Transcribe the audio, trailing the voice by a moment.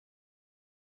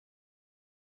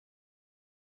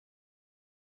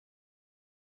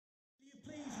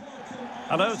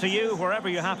Hello to you, wherever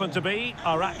you happen to be.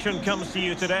 Our action comes to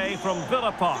you today from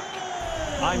Villa Park.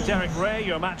 I'm Derek Ray,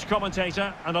 your match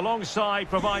commentator, and alongside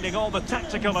providing all the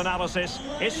tactical analysis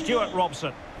is Stuart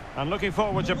Robson. And looking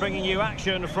forward to bringing you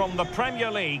action from the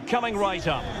Premier League coming right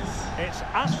up. It's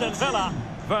Aston Villa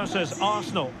versus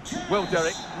Arsenal. Well,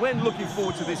 Derek, when looking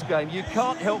forward to this game, you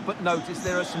can't help but notice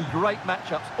there are some great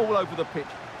matchups all over the pitch,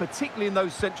 particularly in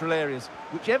those central areas.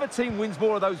 Whichever team wins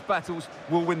more of those battles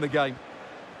will win the game.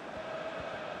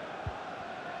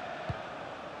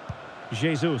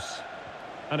 Jesus.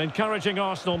 An encouraging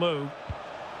Arsenal move.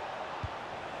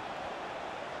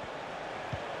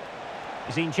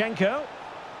 Zinchenko.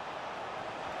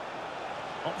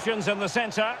 Options in the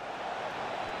centre.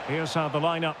 Here's how the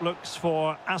lineup looks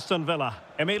for Aston Villa.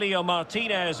 Emilio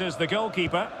Martinez is the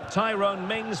goalkeeper. Tyrone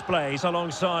Mings plays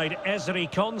alongside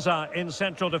Ezri Konsa in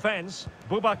central defence.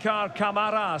 Boubacar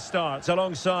Kamara starts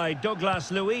alongside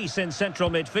Douglas Luiz in central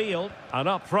midfield. And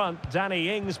up front, Danny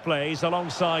Ings plays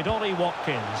alongside Ollie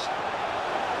Watkins.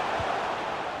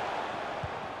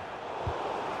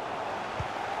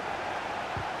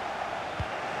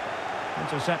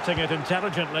 Intercepting it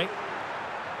intelligently.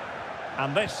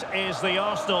 And this is the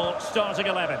Arsenal starting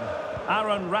 11.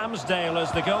 Aaron Ramsdale is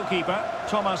the goalkeeper.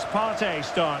 Thomas Partey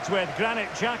starts with Granit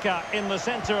Xhaka in the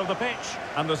centre of the pitch.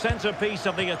 And the centrepiece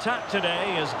of the attack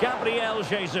today is Gabriel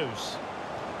Jesus.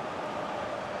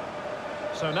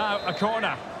 So now a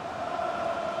corner.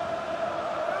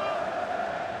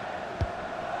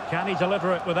 Can he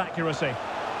deliver it with accuracy?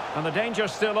 And the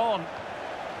danger's still on.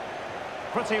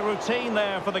 Pretty routine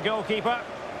there for the goalkeeper.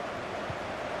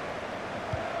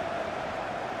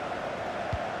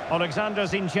 Alexander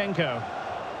Zinchenko.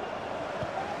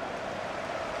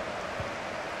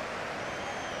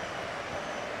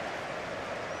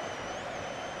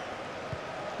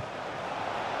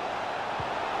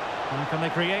 And can they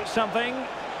create something?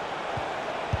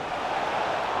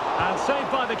 And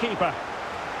saved by the keeper.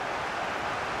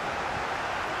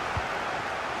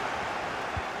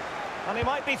 And he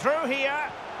might be through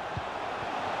here.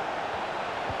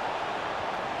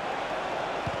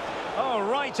 Oh,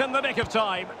 right in the nick of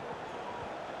time.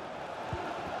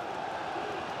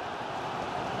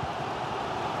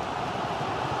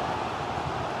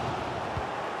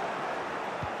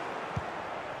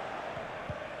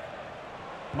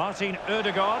 Martin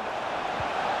Ødegaard.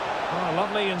 Oh,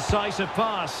 lovely incisive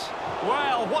pass.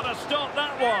 Well, what a stop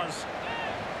that was.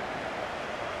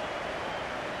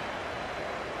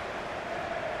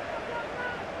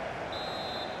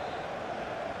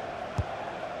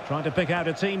 Trying to pick out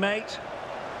a teammate.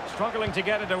 Struggling to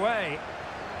get it away.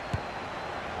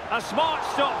 A smart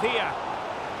stop here.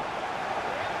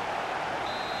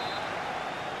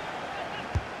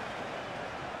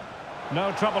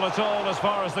 No trouble at all as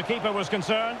far as the keeper was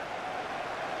concerned.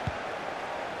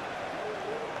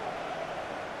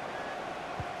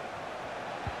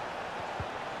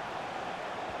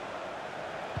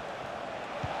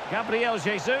 Gabriel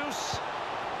Jesus.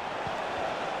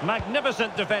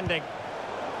 Magnificent defending.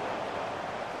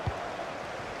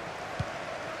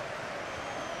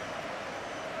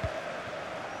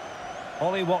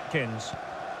 Ollie Watkins.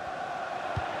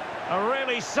 A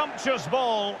really sumptuous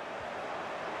ball.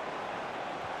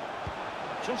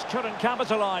 Just couldn't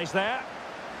capitalise there.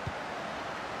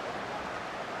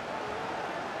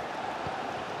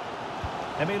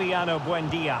 Emiliano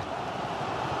Buendia.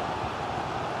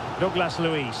 Douglas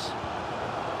Luiz.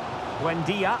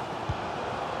 Buendia.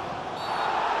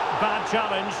 Bad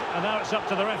challenge, and now it's up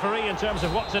to the referee in terms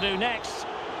of what to do next.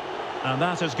 And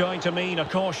that is going to mean a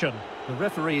caution. The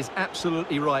referee is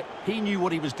absolutely right. He knew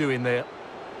what he was doing there.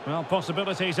 Well,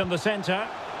 possibilities in the centre.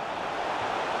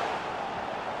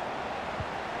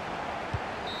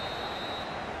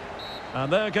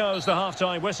 And there goes the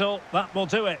half-time whistle. That will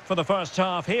do it for the first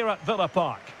half here at Villa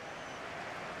Park.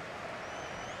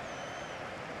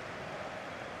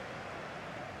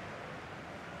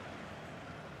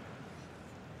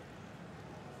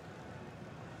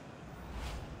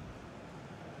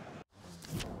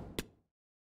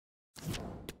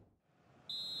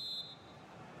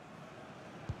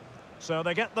 So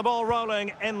they get the ball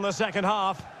rolling in the second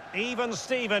half. Even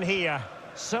Steven here.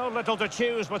 So little to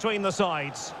choose between the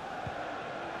sides.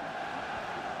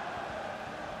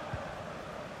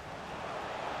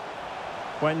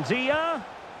 Buendia.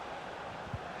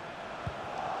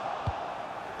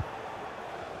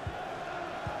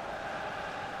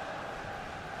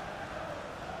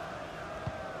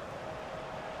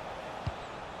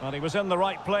 Well, he was in the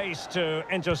right place to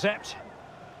intercept.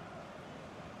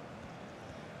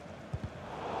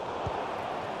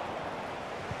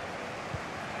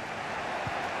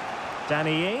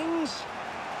 Danny Ings.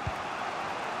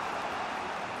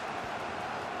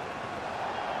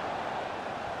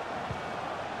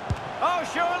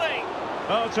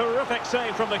 Oh, terrific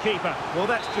save from the keeper. Well,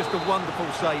 that's just a wonderful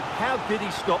save. How did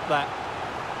he stop that?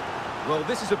 Well,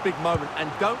 this is a big moment, and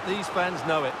don't these fans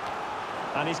know it?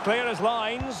 And he's clear as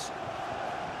lines.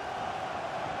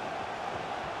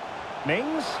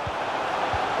 Mings.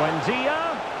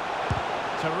 Buendia.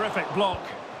 Terrific block.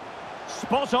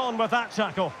 Spot on with that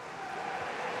tackle.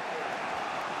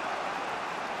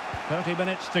 30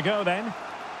 minutes to go then.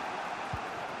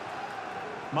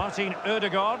 Martin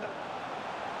Ødegaard.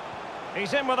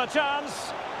 He's in with a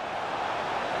chance.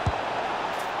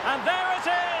 And there it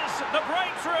is! The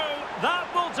breakthrough! That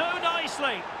will do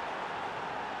nicely.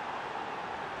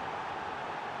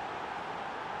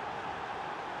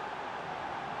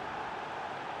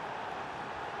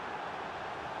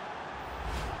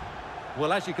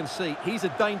 Well, as you can see, he's a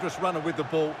dangerous runner with the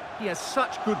ball. He has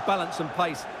such good balance and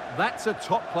pace. That's a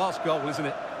top-class goal, isn't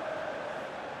it?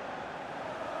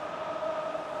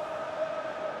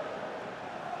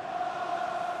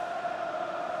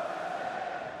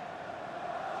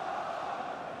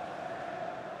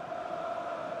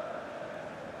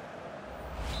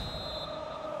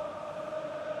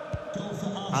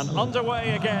 And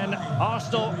underway again.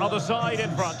 Arsenal other side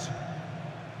in front.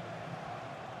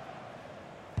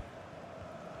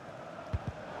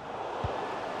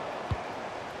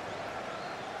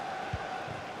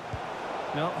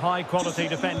 No, high-quality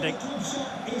defending.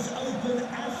 Is open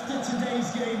after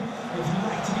today's game.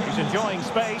 He's enjoying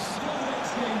space.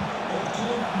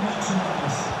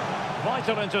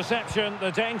 Vital interception.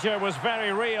 The danger was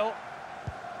very real.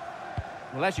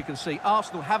 Well, as you can see,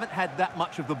 Arsenal haven't had that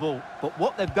much of the ball, but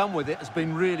what they've done with it has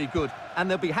been really good, and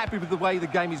they'll be happy with the way the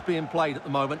game is being played at the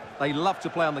moment. They love to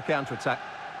play on the counter-attack.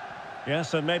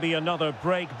 Yes, and maybe another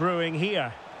break brewing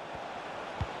here.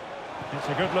 It's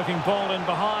a good-looking ball in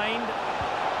behind.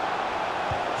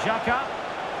 Xhaka.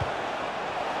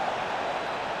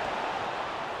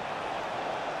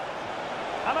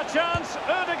 And a chance,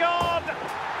 Odegaard.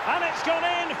 And it's gone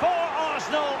in for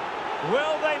Arsenal.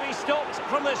 Will they be stopped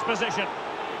from this position?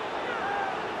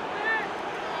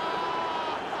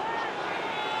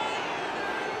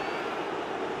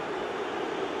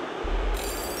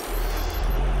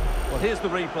 Well, here's the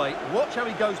replay. Watch how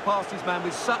he goes past his man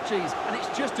with such ease, and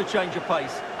it's just a change of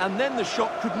pace. And then the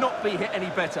shot could not be hit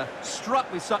any better.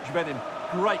 Struck with such venom.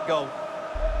 Great goal.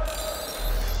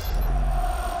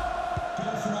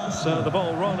 So the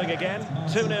ball rolling again.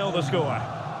 2-0 the score.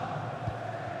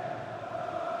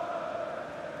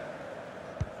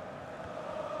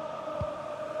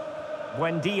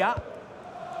 Buendia.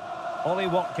 Ollie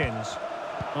Watkins.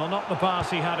 Well, not the pass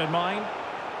he had in mind.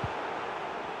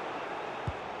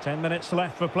 10 minutes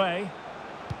left for play.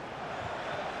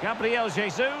 Gabriel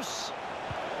Jesus.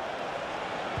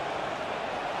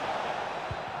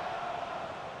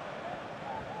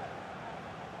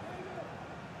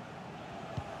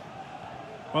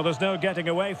 Well, there's no getting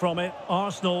away from it.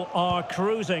 Arsenal are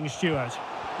cruising, Stuart.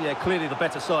 Yeah, clearly the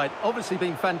better side. Obviously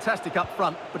been fantastic up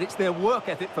front, but it's their work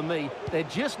ethic for me. They're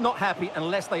just not happy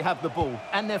unless they have the ball,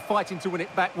 and they're fighting to win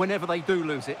it back whenever they do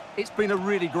lose it. It's been a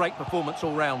really great performance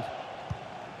all round.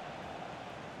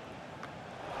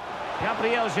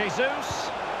 Gabriel Jesus.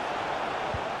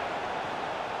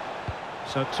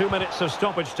 So 2 minutes of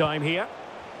stoppage time here.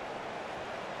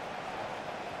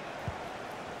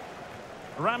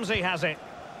 Ramsey has it.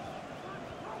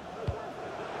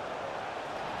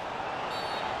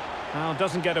 Now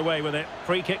doesn't get away with it.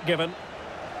 Free kick given.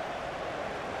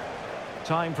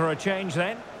 Time for a change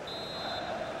then.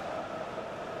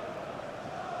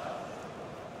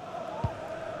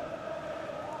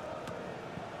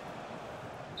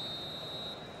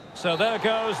 So there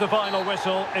goes the final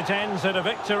whistle. It ends in a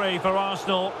victory for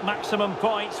Arsenal. Maximum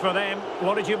points for them.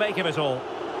 What did you make of it all?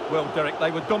 Well, Derek,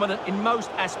 they were dominant in most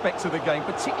aspects of the game,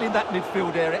 particularly in that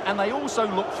midfield area, and they also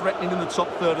looked threatening in the top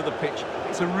third of the pitch.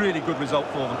 It's a really good result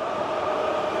for them.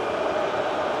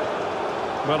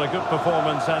 Well, a good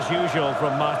performance as usual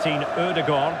from Martin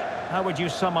Ødegaard. How would you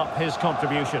sum up his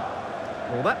contribution?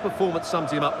 Well, that performance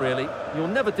sums him up, really. You're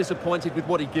never disappointed with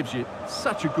what he gives you.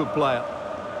 Such a good player.